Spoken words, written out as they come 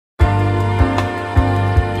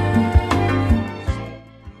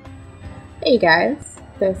Hey guys,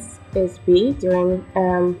 this is Rhee doing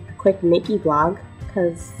a quick naked vlog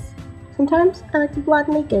because sometimes I like to vlog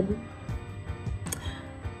naked.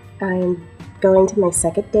 I'm going to my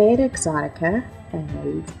second day at Exxotica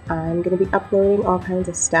and I'm going to be uploading all kinds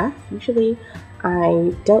of stuff. Usually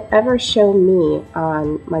I don't ever show me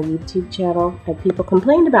on my YouTube channel and people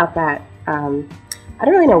complained about that. I don't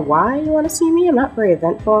really know why you want to see me. I'm not very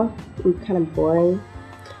eventful. I'm kind of boring.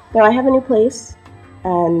 Now I have a new place.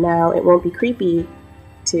 And now it won't be creepy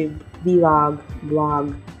to vlog,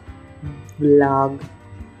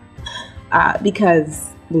 because,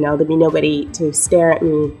 you know, there'll be nobody to stare at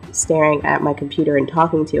me staring at my computer and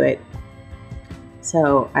talking to it.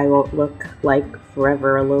 So I won't look like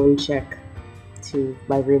forever alone chick to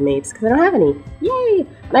my roommates because I don't have any. Yay!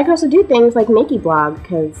 And I can also do things like naked blog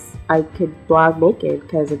because I could blog naked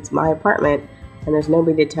because it's my apartment. And there's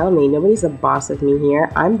nobody to tell me. Nobody's the boss of me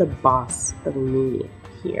here. I'm the boss of me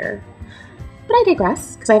here. But I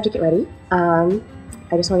digress, because I have to get ready. I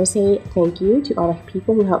just want to say thank you to all the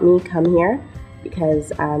people who helped me come here,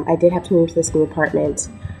 because I did have to move to this new apartment.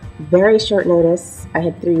 Very short notice. I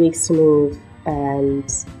had 3 weeks to move,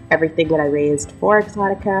 and everything that I raised for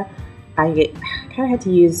Exxotica, I kind of had to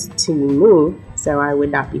use to move, so I would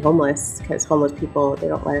not be homeless, because homeless people, they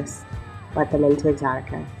don't let them into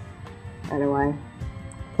Exxotica. I don't know why.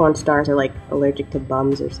 Porn stars are like allergic to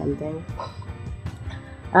bums or something.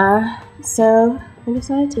 So I just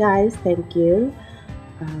wanted to guys, thank you.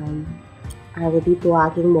 I will be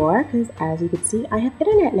blogging more because as you can see, I have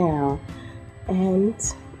internet now. And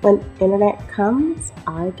when internet comes,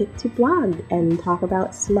 I get to blog and talk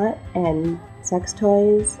about smut and sex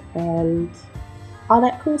toys and all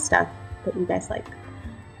that cool stuff that you guys like.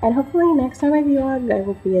 And hopefully next time I vlog, I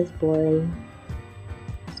won't be as boring.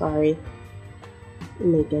 Sorry.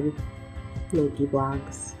 Naked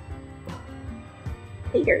vlogs.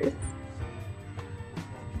 Haters.